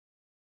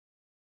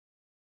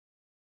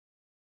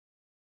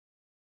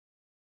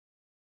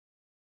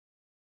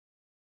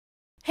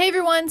Hey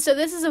everyone, so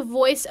this is a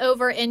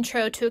voiceover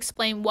intro to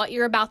explain what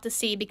you're about to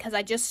see because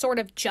I just sort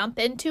of jump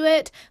into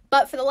it,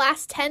 but for the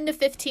last 10 to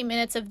 15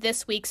 minutes of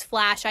this week's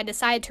Flash, I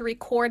decided to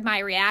record my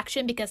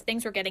reaction because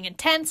things were getting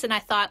intense and I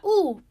thought,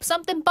 ooh,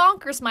 something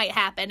bonkers might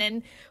happen,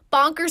 and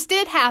bonkers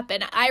did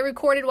happen. I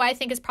recorded what I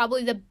think is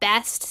probably the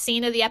best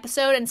scene of the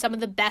episode and some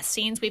of the best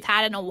scenes we've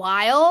had in a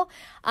while,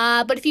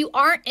 but if you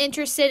aren't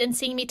interested in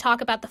seeing me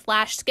talk about the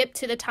Flash, skip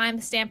to the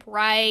timestamp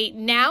right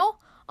now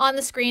on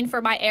the screen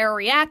for my Arrow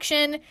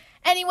reaction.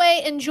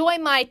 Anyway, enjoy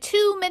my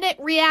 2-minute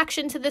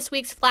reaction to this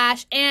week's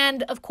Flash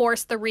and, of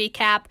course, the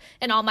recap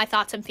and all my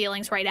thoughts and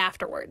feelings right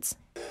afterwards.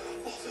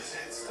 All those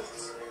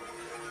headstones,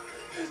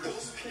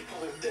 those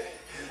people are dead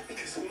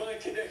because of my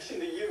connection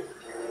to you.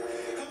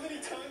 How many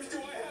times do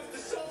I have to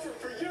suffer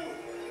for you?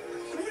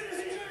 When is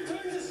it your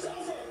turn to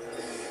suffer?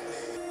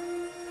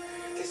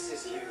 This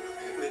is you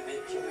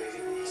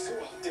manipulating me, so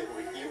I'll do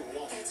what you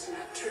want. That's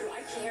not true.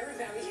 I care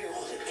about you.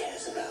 All it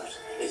cares about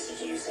is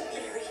using me.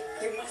 Barry,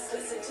 you must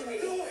listen to me.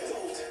 No, I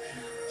don't.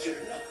 You're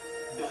not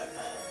my mom.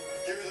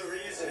 You're the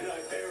reason I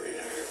buried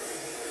her.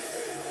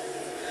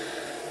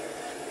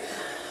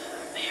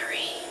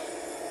 Mary.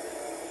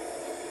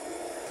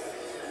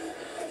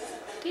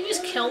 Did you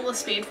just kill the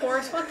Speed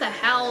Force? What the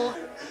hell?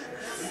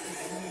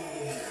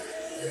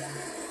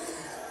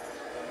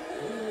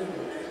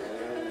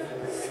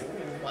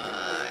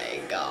 My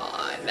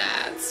God,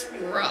 that's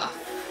rough.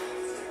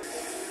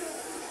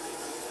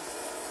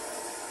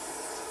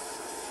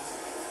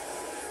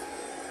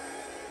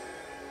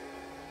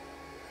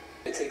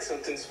 It takes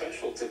something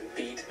special to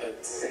beat a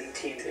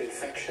sentient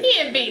infection. He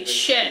didn't beat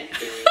shit.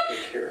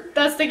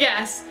 That's the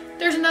guess.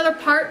 There's another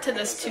part to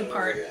this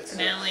two-part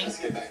finale,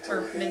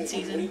 or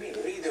mid-season.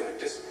 What are you doing?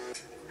 Just...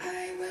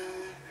 I will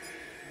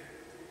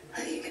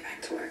let you get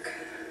back to work.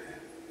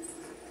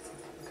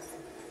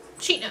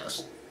 She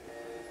knows.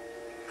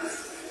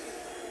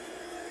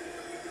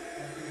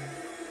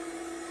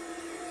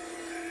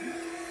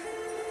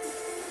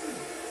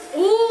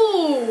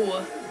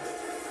 Ooh!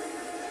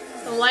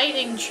 The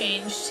lighting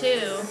changed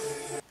too.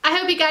 I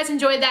hope you guys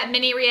enjoyed that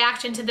mini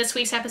reaction to this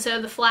week's episode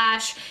of The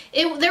Flash.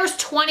 There was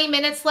 20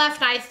 minutes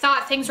left and I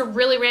thought things were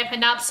really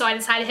ramping up, so I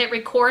decided to hit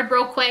record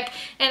real quick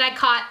and I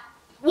caught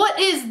what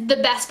is the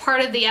best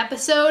part of the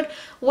episode.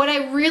 What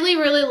I really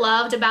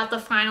loved about the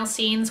final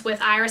scenes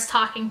with Iris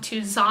talking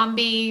to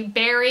Zombie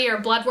Barry or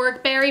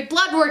Bloodwork Barry,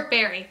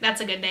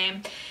 that's a good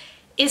name,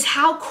 is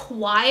how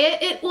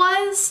quiet it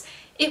was.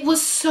 It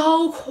was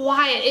so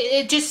quiet.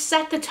 It just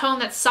set the tone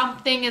that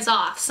something is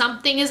off.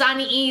 Something is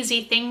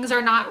uneasy. Things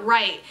are not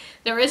right.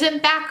 There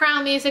isn't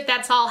background music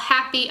that's all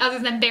happy other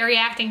than Barry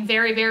acting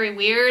very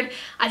weird.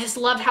 I just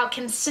loved how it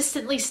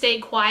consistently stayed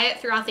quiet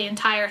throughout the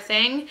entire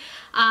thing.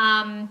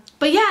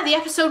 But yeah, the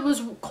episode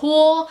was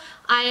cool.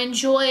 I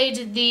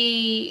enjoyed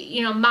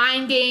the,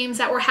 mind games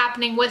that were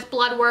happening with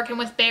Bloodwork and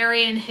with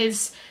Barry, and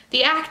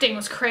the acting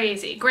was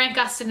crazy. Grant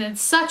Gustin did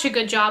such a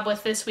good job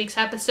with this week's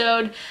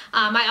episode.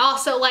 I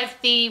also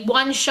liked the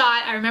one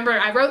shot, I remember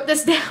I wrote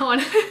this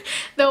down,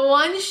 the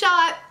one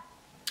shot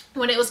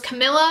when it was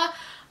Camilla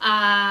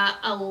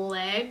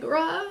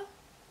Allegra,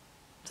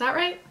 is that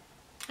right?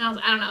 I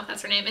don't know if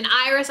that's her name, and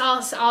Iris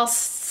all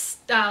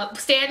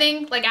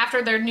standing like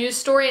after their news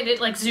story, and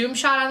it like zoom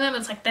shot on them.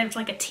 It's like there's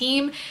like a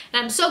team,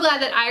 and I'm so glad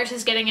that Iris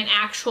is getting an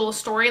actual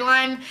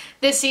storyline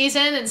this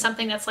season and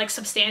something that's like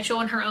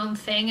substantial in her own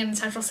thing in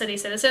Central City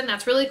Citizen.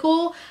 That's really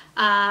cool.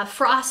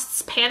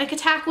 Frost's panic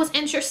attack was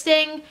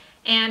interesting,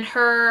 and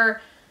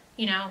her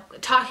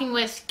talking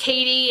with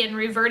Katie and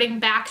reverting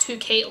back to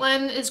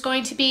Caitlin is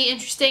going to be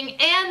interesting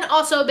and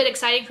also a bit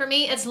exciting for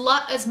me. As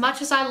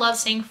much as I love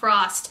seeing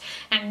Frost,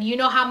 and you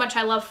know how much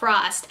I love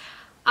Frost,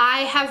 I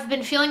have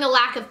been feeling a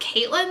lack of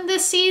Caitlin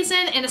this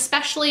season, and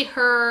especially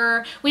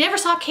we never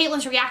saw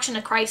Caitlin's reaction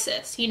to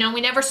Crisis. We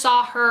never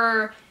saw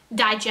her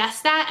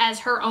digest that as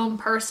her own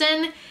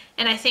person,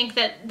 and I think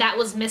that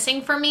was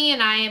missing for me,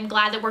 and I am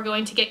glad that we're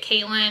going to get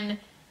Caitlin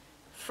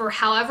for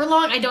however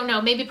long. I don't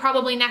know, maybe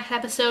probably next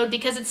episode,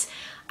 because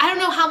I don't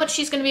know how much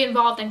she's going to be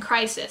involved in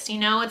Crisis,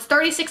 It's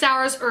 36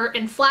 hours, or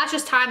in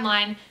Flash's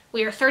timeline,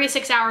 we are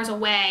 36 hours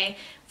away.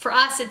 For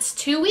us, it's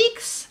 2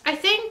 weeks, I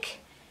think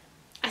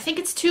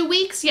it's 2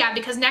 weeks, yeah,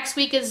 because next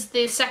week is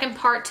the second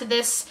part to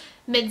this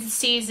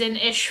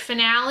mid-season-ish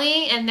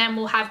finale, and then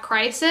we'll have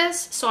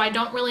Crisis, so I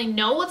don't really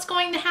know what's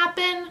going to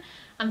happen.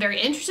 I'm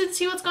very interested to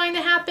see what's going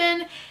to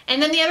happen.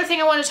 And then the other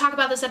thing I want to talk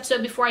about this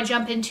episode before I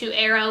jump into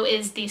Arrow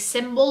is the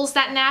symbols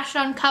that Nash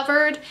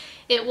uncovered.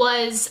 I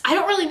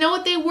don't really know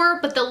what they were,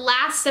 but the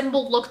last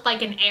symbol looked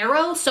like an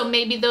arrow, so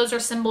maybe those are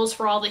symbols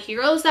for all the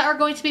heroes that are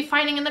going to be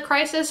fighting in the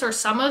Crisis, or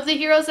some of the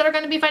heroes that are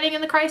going to be fighting in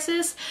the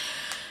Crisis.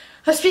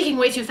 I'm speaking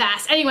way too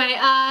fast. Anyway,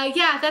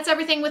 yeah, that's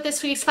everything with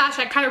this week's Flash.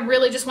 I kind of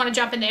really just want to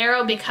jump into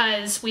Arrow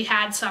because we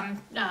had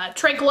some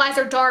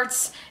tranquilizer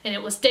darts, and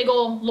it was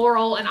Diggle,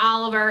 Laurel, and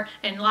Oliver,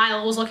 and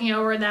Lila was looking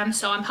over them,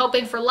 so I'm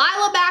hoping for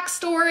Lila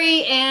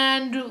backstory,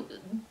 and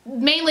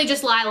mainly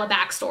just Lila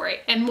backstory,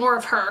 and more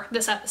of her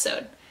this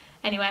episode.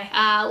 Anyway,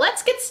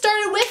 let's get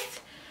started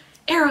with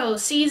Arrow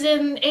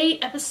Season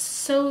 8,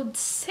 Episode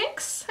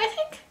 6, I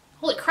think?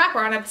 Holy crap,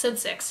 we're on episode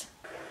 6.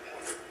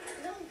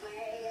 No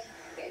way.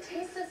 It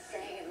tastes the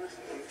same.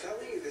 I'm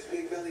telling you, this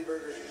big belly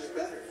burgers are just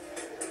better.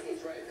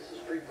 He's right. This is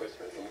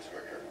pre-Christmas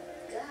burger.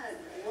 Dad,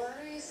 what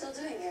are you still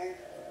doing here?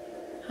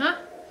 Huh?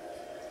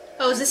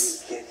 Oh, is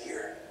this... Get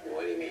here.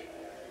 What do you mean?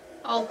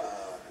 Oh,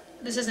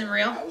 this isn't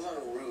real. I was on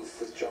a roof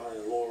with John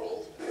and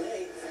Laurel.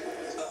 Hey,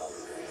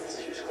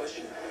 serious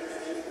question.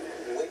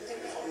 When did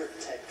Palmer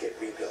Tech get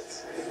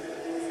rebuilt?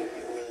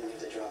 You really need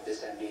to drop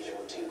this amnesia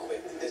routine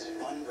quick. This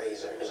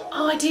fundraiser is on.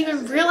 Oh, I didn't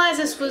even realize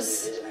this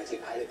was... Vigilante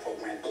pilot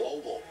program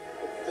global.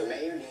 The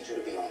mayor needs you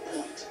to be on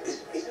point.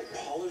 Isn't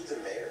Pollard the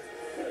mayor?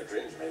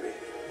 Dreams, maybe.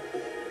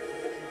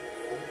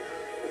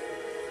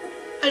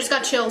 I just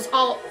got chills.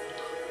 Oh.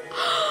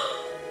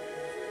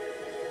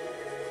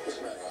 What's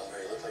the matter,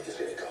 Oliver? You look like you've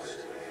seen a ghost.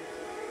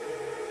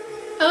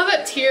 I love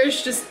that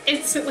tears just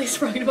instantly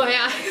sprung to my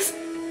eyes.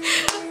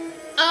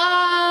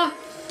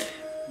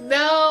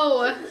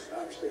 No. Listen,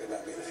 I was thinking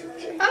about making a few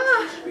changes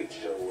Ah. in the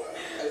speech, so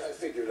I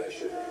figured I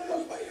should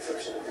run by you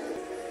first.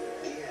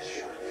 Yes,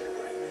 sure.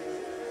 Right.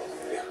 Well,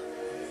 yeah.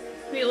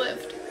 We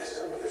lived. Yes,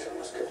 some of us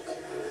almost killed.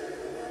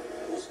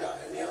 Almost died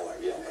in the hour.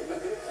 You don't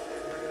remember?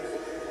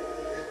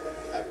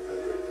 I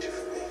remember it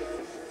differently.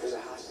 There's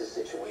a hostage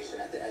situation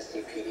at the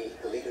SCPD.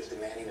 The leader's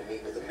demanding to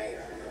meet with the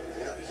mayor.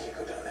 You know, you can't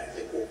go down there. I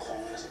think we'll call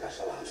in a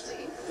special ops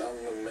team.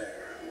 I'm the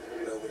mayor.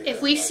 Nobody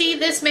If we see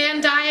this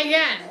man die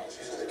again,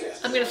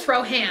 I'm gonna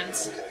throw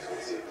hands.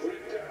 Put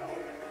it down.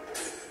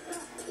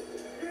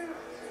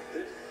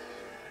 This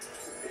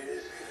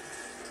is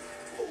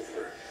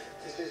over.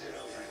 This isn't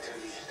over until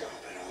you stop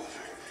it,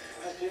 Oliver.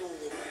 That's the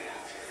only way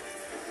out.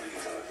 What are you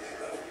talking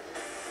about?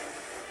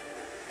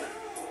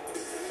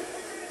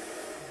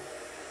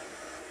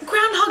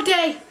 Groundhog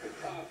Day!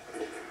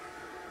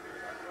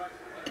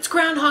 It's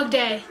Groundhog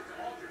Day.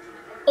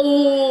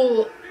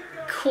 Oh,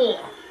 cool.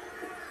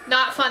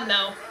 Not fun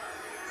though.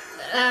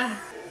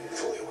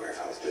 Fully aware of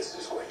how this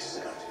is going to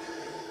sound.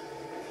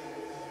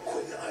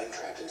 Quentin, I'm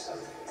trapped in some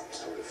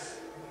sort of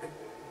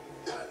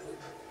time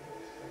loop.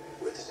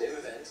 With the same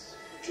events,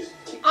 just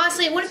keep...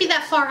 Honestly, it wouldn't be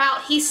that far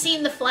out. He's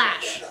seen the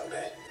Flash.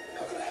 Okay,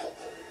 how can I help?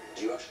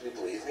 Do you actually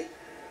believe me?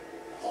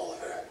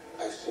 Oliver,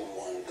 I've seen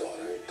one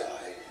daughter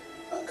die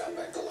and come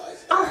back to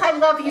life. Oh, I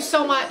love you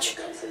so much.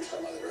 Come from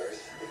some other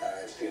earth.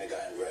 I've seen a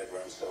guy in red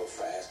run so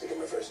fast to get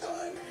my first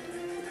time.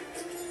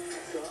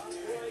 Stop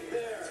right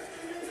there.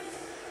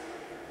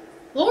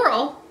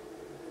 Laurel?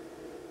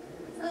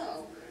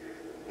 Oh,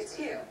 it's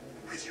you.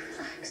 Would you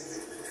relax?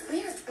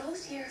 We are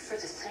both here for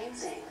the same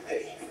thing.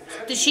 Hey,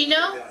 Does she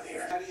know? down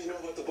here. How did you know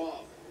about the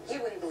bomb?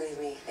 You wouldn't believe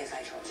me if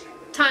I told you.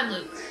 Time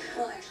loop.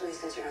 Well, actually,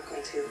 since you're not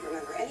going to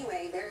remember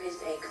anyway, there is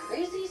a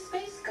crazy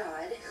space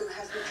god who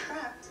has been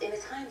trapped in a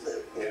time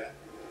loop. Yeah,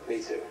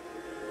 me too.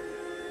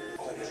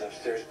 Quentin is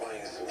upstairs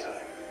buying us some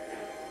time.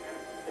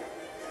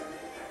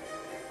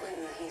 When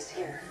he's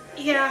here.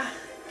 Yeah.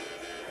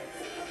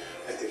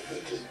 I think we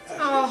just...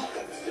 Oh.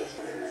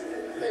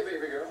 Hey,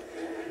 baby girl.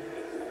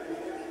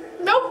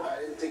 Nope. I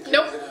didn't think you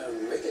Nope. were gonna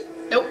make it.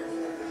 Nope.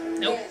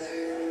 Nope. Together.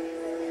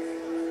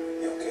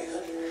 You okay,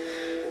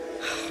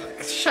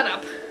 honey? Shut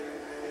up. I'm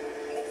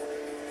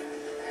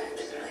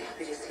just really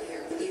happy to see you.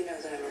 You know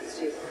that I'm with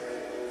you.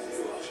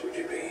 Who else would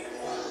you be?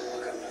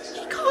 Look how nice I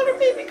am. Call her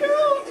baby girl. Oh.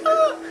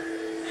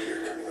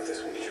 You're coming with us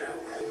when you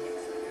travel.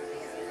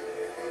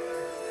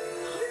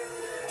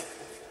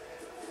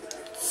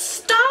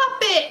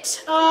 Stop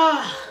it!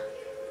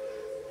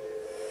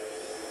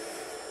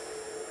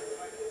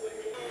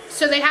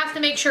 So they have to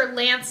make sure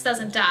Lance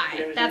doesn't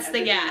die. That's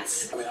the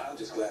guess. I mean, I'm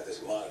just glad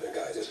this monitor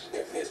guy just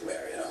kept me his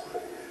mare, you know?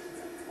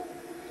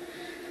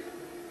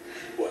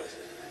 What is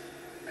it?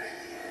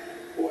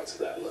 What's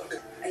that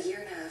look? A year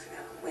and a half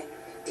now, when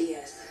he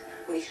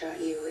shot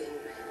you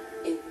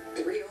in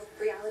the real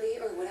reality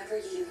or whatever,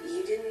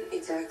 you didn't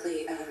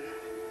exactly, I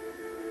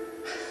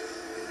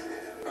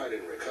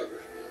didn't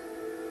recover.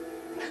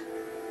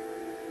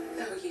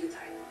 no, you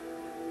died.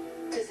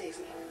 To save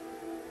me.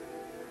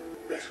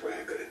 That's where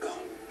I could have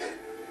gone.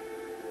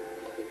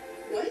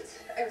 What?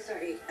 I'm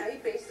sorry, I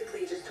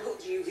basically just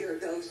told you you're a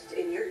ghost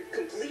and you're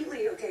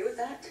completely okay with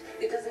that?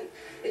 It doesn't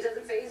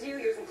faze you?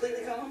 You're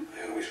completely calm?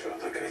 I always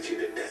felt like I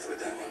cheated death with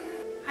that one.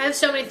 I have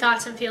so many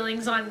thoughts and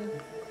feelings on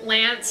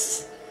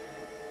Lance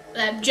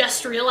that I'm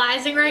just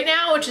realizing right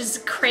now, which is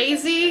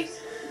crazy.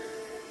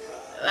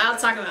 I'll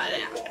talk about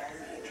it after.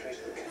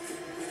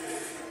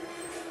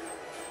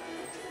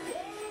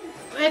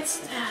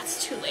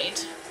 It's too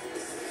late.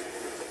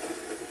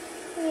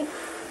 Oof.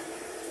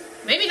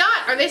 Maybe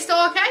not. Are they still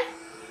okay?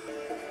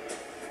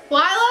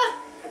 Lila?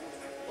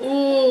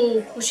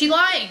 Ooh, was she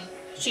lying?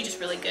 She's just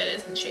really good,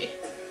 isn't she?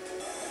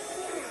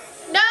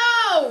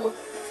 No!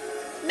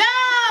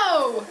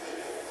 No!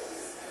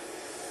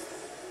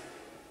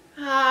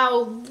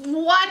 Oh,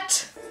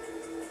 what?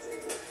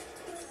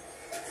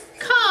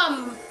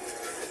 Come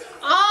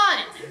on!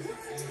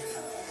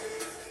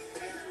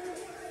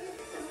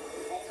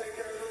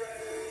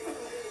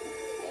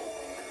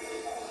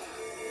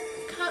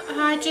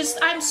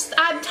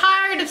 I'm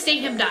tired of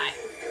seeing him die.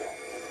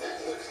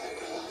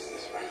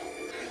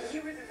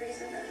 You were the reason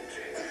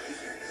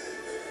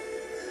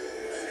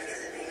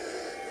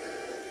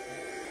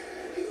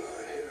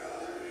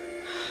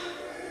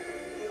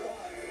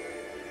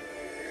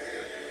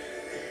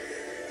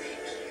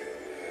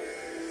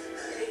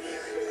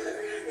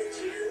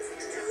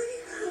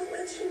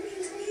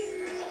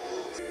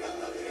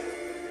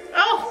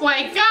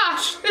my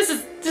gosh, this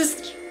is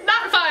just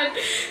not fun.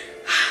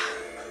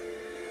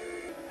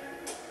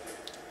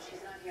 She's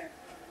not here.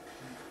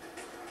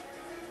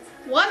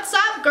 What's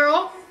up,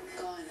 girl?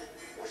 Gone.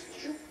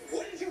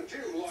 What did you do,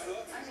 Lila? I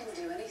didn't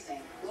do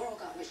anything. Laurel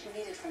got what she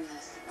needed from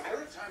this. I don't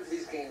have time for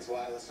these games,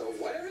 Lila, so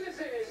whatever this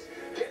is,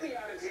 get me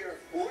out of here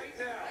right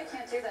now. I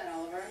can't do that,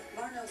 Oliver.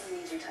 Marnova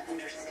needs you to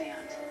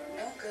understand.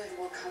 No good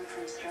will come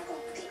from struggle.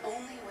 The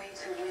only way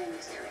to win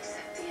is to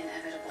accept the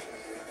inevitable.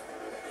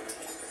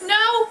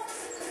 No.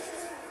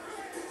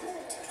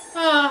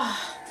 Oh.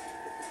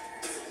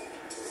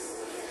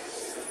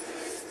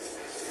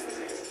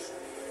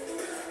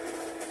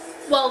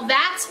 Well,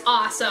 that's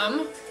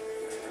awesome.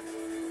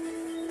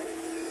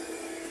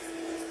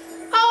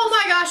 Oh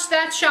my gosh,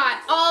 that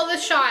shot. Oh, the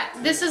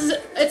shot. This is,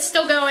 it's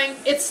still going.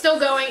 It's still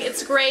going.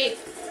 It's great.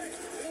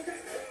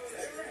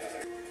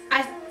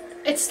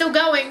 It's still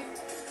going.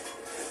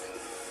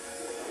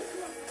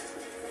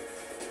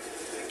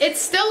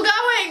 It's still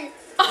going.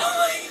 Oh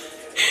my.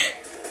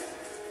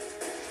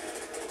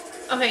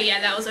 Okay,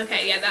 yeah, that was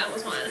okay. Yeah, that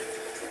was one.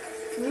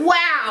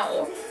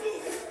 Wow.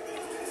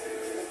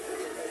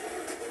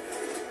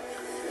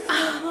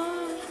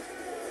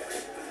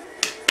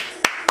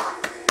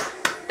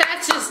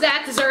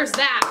 That deserves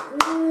that.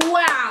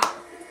 Wow.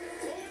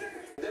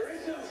 There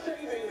is no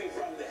saving me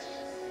from this.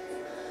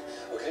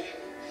 Okay?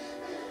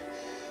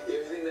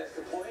 You think that's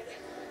the point?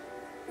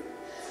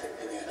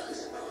 Maybe you're not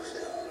supposed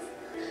to.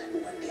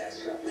 When Dad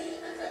shot me,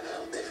 I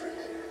felt different.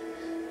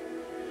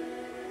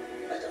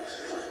 Like I was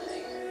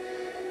finally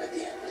at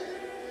the end.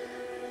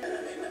 And I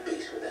made my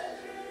peace with that.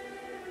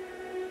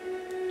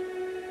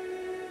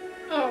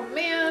 Oh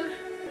man.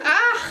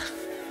 Ah,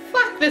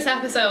 fuck this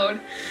episode.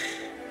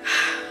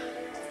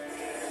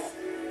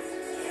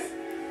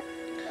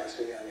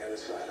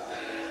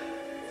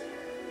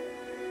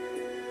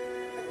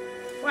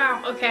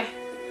 Wow, okay.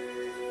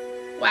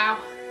 Wow.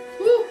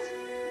 Woo.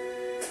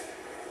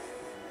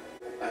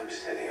 I'm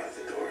just heading out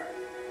the door.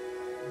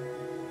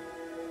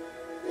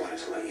 Wanted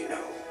to let you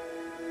know,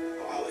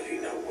 all of you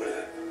know what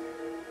a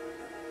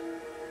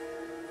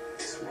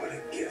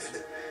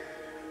gift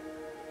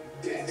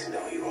getting to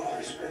know you all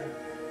has been.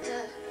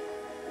 Dad.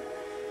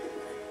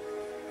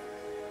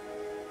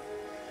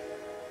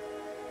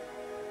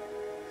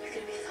 You're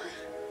gonna be fine.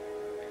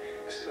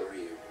 So are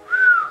you.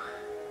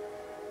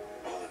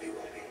 All of you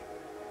will be.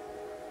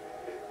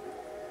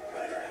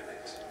 Whatever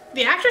happens.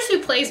 The actress who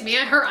plays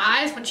Mia, her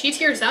eyes, when she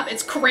tears up,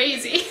 it's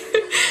crazy.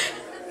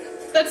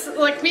 That's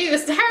like me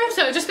this entire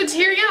episode, just been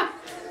tearing up. Oh,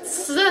 I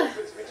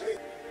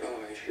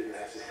shouldn't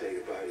have to say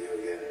goodbye to you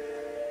again.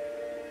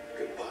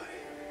 Goodbye.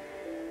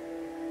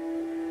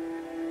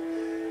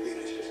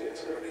 Unit's just getting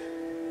started.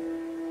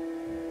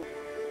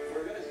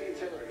 We're gonna see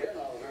each other again,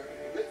 Oliver.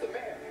 Mr.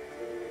 Man.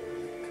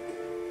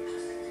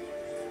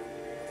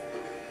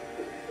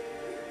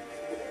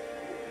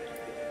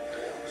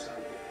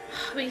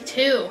 Me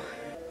too.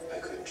 I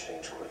couldn't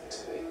change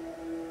Quentin's fate.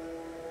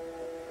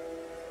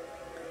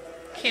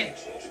 I Can't. can't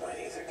change mine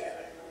either, can I?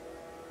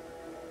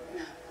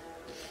 No.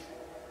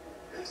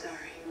 I'm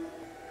sorry.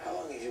 How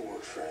long have you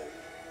worked for him?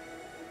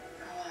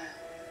 For a while.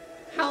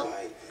 How? He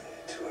lied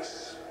to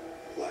us,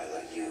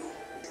 Lila, you.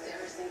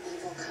 There is an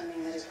evil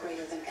coming that is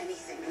greater than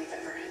anything we've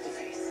ever had to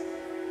face.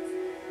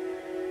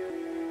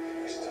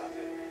 Can we stop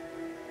it?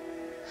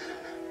 I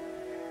don't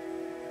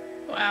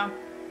know. Wow.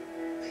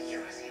 But you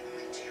are the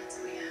only chance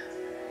we have.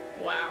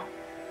 Wow.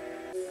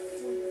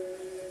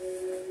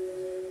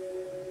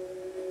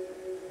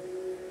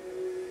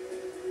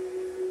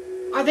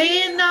 Are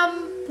they in,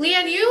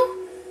 Lian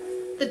Yu?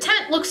 The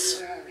tent looks...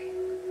 Where are we?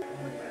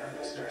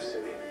 Star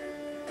City.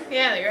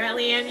 Yeah, you're at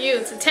Lian Yu.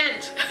 It's a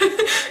tent.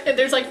 And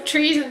there's like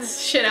trees and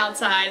shit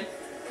outside.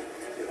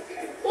 You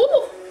okay? Ooh!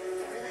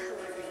 Where the hell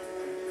are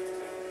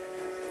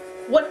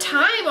we? What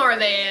time are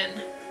they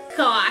in?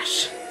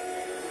 Gosh.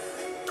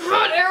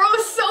 God, Arrow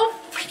is so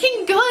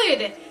freaking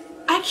good!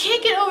 I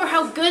can't get over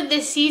how good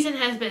this season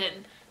has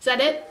been. Is that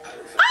it?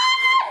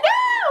 Ah, no!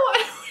 I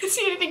don't want to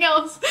see anything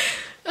else.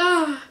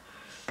 Ah.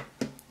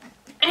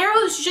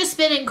 Arrow's just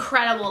been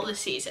incredible this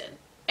season.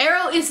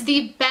 Arrow is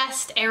the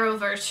best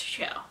Arrowverse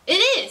show. It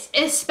is,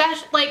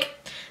 especially, like,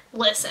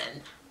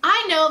 listen,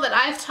 I know that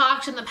I've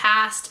talked in the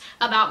past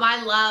about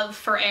my love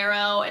for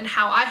Arrow and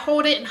how I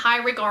hold it in high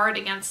regard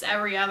against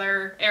every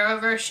other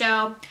Arrowverse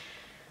show.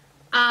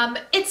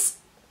 It's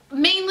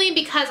mainly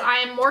because I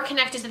am more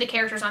connected to the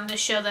characters on this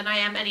show than I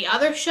am any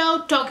other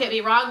show. Don't get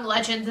me wrong,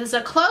 Legends is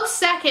a close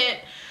second,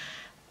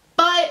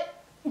 but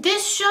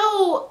this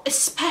show,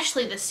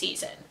 especially this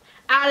season,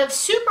 out of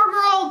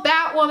Supergirl,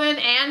 Batwoman,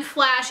 and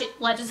Flash,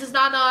 Legends is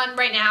not on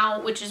right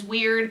now, which is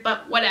weird,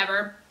 but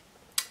whatever.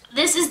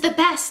 This is the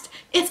best.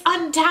 It's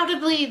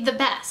undoubtedly the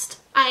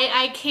best.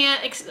 I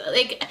can't, it's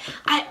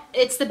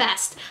the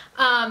best.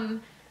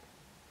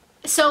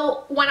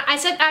 So when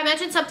I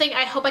mentioned something,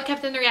 I hope I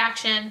kept in the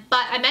reaction,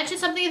 but I mentioned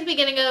something at the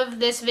beginning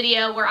of this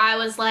video where I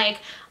was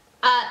like,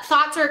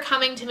 thoughts are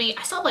coming to me.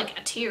 I saw like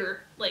a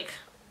tear, like,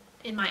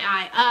 in my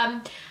eye,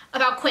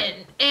 about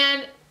Quentin.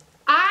 And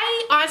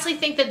I honestly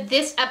think that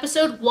this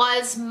episode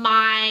was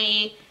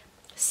my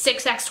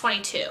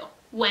 6x22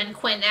 when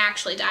Quinn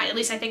actually died. At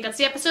least I think that's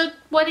the episode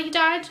when he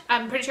died.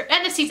 I'm pretty sure.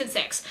 End of season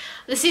 6.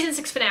 The season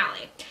 6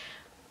 finale.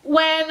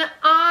 When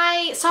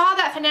I saw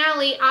that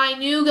finale, I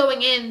knew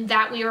going in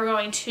that we were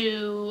going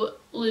to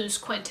lose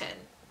Quentin.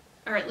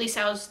 Or at least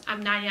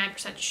I'm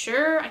 99%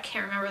 sure. I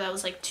can't remember. That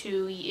was like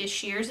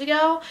 2-ish years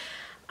ago.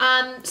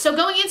 So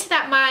going into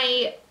that,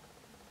 my,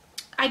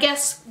 I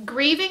guess,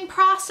 grieving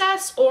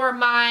process or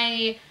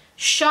my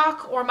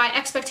shock or my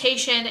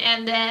expectation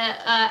and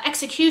the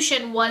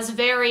execution was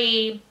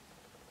very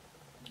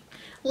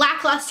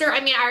lackluster.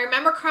 I mean, I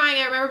remember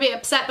crying, I remember being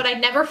upset, but I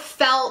never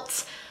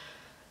felt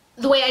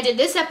the way I did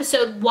this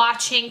episode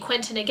watching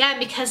Quentin again,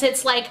 because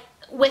it's like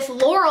with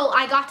Laurel,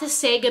 I got to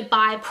say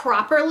goodbye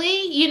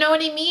properly, you know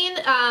what I mean?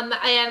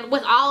 And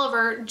with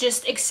Oliver,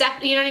 just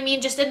accept, you know what I mean?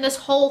 Just in this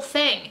whole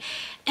thing.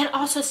 And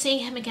also seeing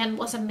him again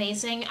was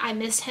amazing. I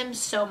miss him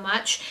so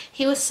much.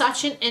 He was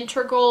such an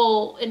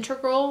integral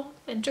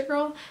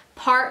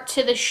part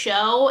to the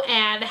show,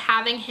 and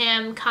having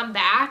him come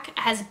back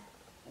has,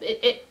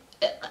 the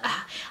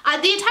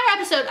entire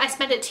episode, I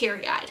spent it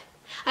teary-eyed.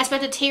 I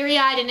spent it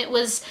teary-eyed, and it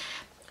was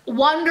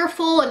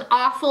wonderful and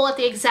awful at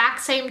the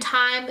exact same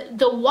time.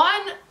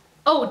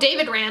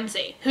 David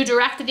Ramsey, who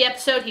directed the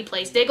episode, he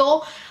plays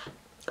Diggle.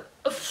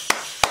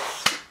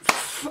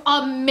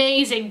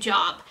 Amazing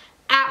job.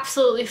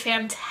 Absolutely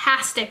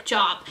fantastic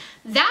job.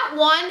 That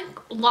one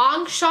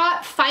long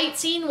shot fight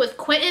scene with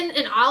Quentin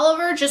and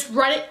Oliver just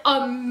run it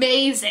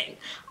amazing.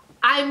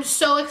 I'm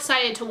so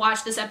excited to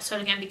watch this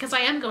episode again, because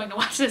I am going to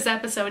watch this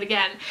episode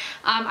again.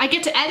 I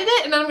get to edit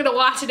it and then I'm going to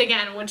watch it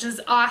again, which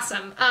is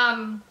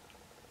awesome.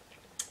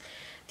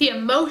 The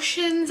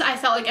emotions, I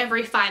felt like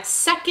every 5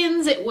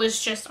 seconds it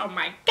was just, oh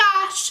my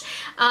gosh.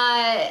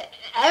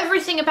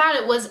 Everything about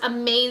it was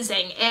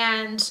amazing,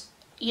 and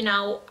you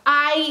know,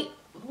 I'm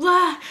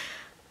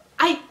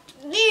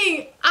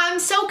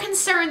so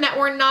concerned that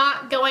we're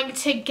not going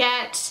to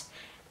get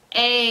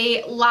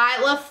a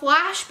Lila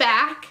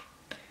flashback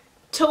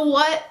to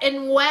what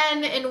and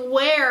when and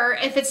where,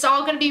 if it's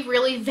all going to be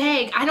really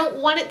vague. I don't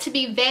want it to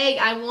be vague.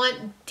 I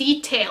want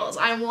details.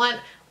 I want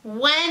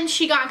when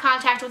she got in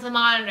contact with the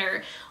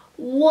monitor,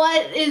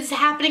 what is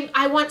happening.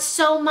 I want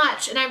so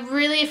much, and I'm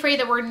really afraid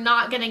that we're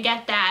not going to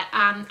get that.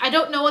 I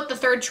don't know what the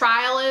 3rd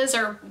trial is,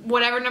 or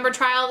whatever number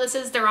trial this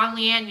is. They're on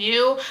Leanne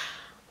Yu.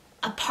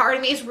 A part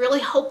of me is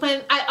really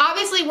hoping,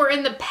 obviously we're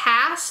in the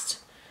past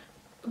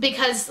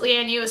because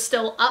Leanne Yu is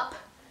still up,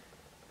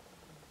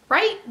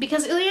 right?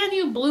 Because Leanne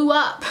Yu blew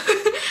up.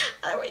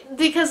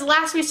 Because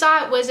last we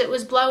saw it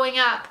was blowing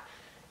up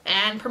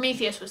and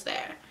Prometheus was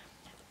there.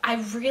 I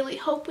really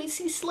hope we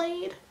see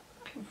Slade.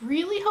 I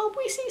really hope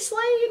we see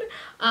Slade.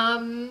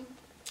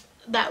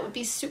 That would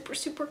be super,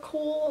 super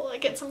cool. I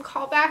get some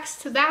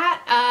callbacks to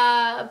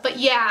that. But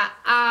yeah,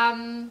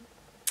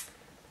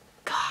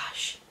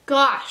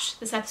 gosh,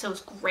 this episode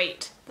was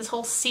great. This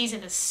whole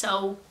season is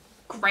so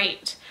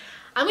great.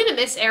 I'm gonna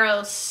miss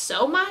Arrow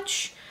so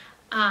much.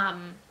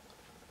 Yeah,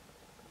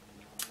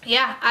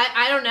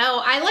 I don't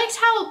know. I liked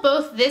how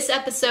both this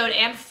episode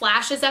and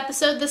Flash's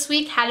episode this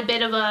week had a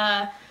bit of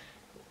a,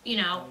 you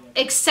know,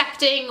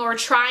 accepting or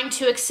trying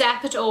to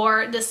accept,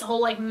 or this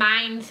whole like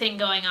mind thing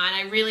going on.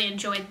 I really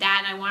enjoyed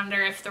that, and I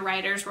wonder if the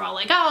writers were all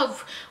like,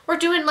 oh, we're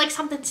doing like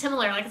something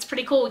similar, like it's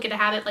pretty cool, we get to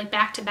have it like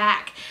back to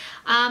back.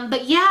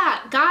 But yeah,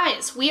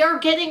 guys, we are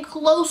getting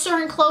closer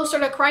and closer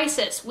to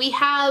Crisis. We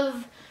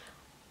have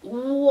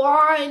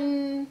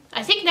I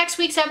think next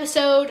week's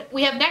episode,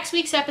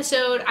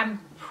 I'm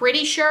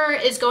pretty sure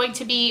is going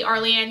to be our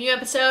Leanne Yu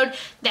episode.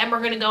 Then we're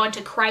going to go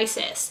into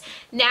Crisis.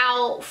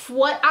 Now,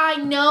 what I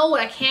know,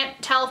 what I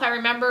can't tell if I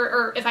remember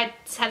or if I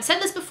have said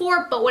this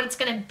before, but what it's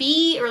going to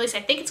be, or at least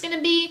I think it's going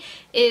to be,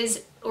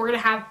 is we're going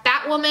to have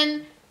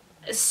Batwoman,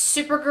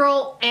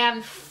 Supergirl,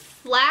 and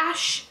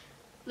Flash,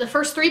 the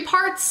first 3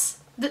 parts,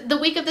 the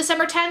week of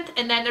December 10th,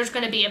 and then there's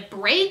going to be a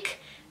break,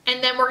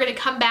 and then we're going to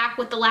come back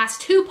with the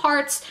last 2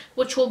 parts,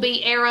 which will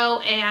be Arrow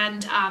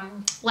and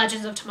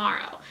Legends of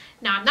Tomorrow.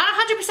 Now, I'm not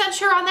 100%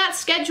 sure on that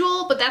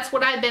schedule, but that's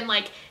what I've been,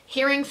 like,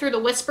 hearing through the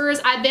whispers.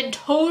 I've been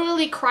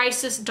totally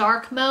Crisis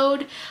dark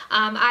mode.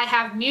 I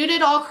have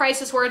muted all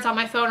Crisis words on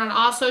my phone on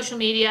all social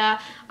media.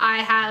 I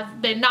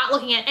have been not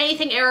looking at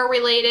anything Arrow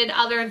related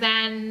other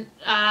than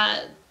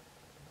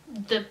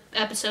the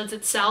episodes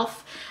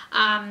itself.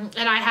 And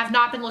I have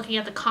not been looking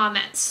at the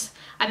comments.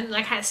 I've been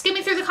like kind of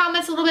skimming through the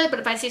comments a little bit, but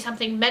if I see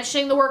something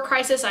mentioning the word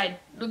Crisis, I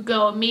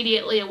go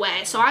immediately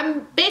away. So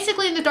I'm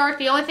basically in the dark.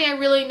 The only thing I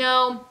really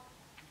know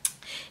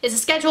is a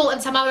schedule and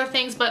some other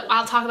things, but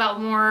I'll talk about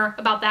more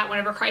about that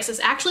whenever Crisis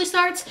actually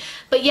starts.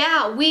 But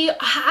yeah,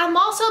 I'm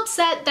also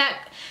upset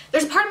that,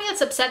 there's a part of me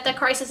that's upset that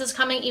Crisis is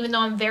coming, even though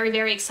I'm very,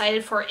 very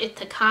excited for it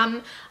to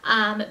come,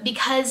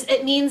 because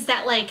it means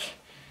that, like,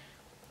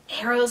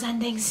 Arrow's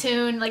ending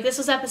soon. Like, this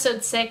was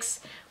episode 6.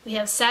 We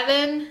have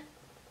 7,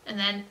 and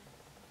then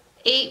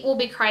 8 will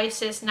be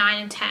Crisis,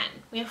 9 and 10.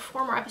 We have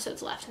 4 more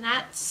episodes left, and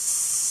that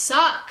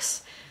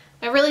sucks.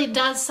 It really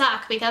does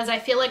suck, because I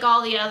feel like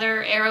all the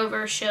other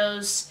Arrowverse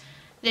shows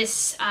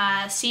this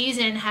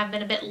season have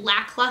been a bit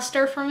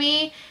lackluster for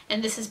me,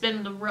 and this has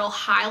been the real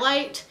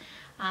highlight.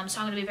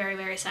 So I'm gonna be very,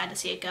 very sad to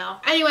see it go.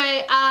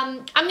 Anyway,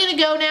 I'm gonna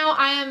go now.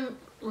 I am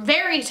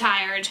very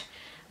tired.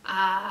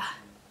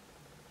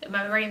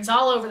 My brain's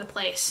all over the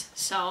place,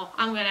 so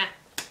I'm gonna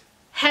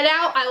head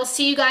out. I will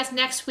see you guys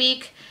next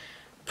week.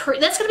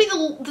 That's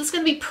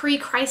gonna be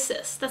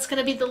pre-crisis. That's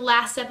gonna be the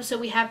last episode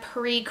we have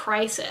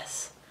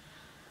pre-crisis.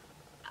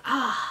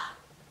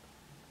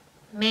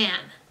 Man,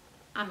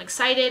 I'm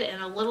excited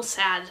and a little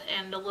sad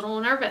and a little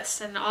nervous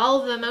and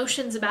all of the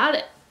emotions about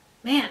it.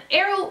 Man,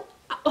 Arrow,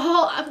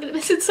 oh, I'm gonna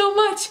miss it so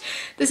much.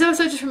 This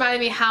episode just reminded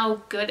me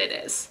how good it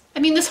is. I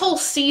mean, this whole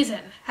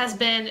season has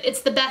been,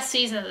 it's the best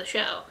season of the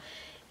show.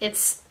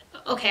 It's,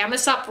 okay, I'm gonna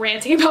stop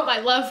ranting about my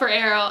love for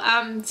Arrow.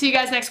 See you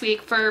guys next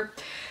week for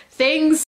things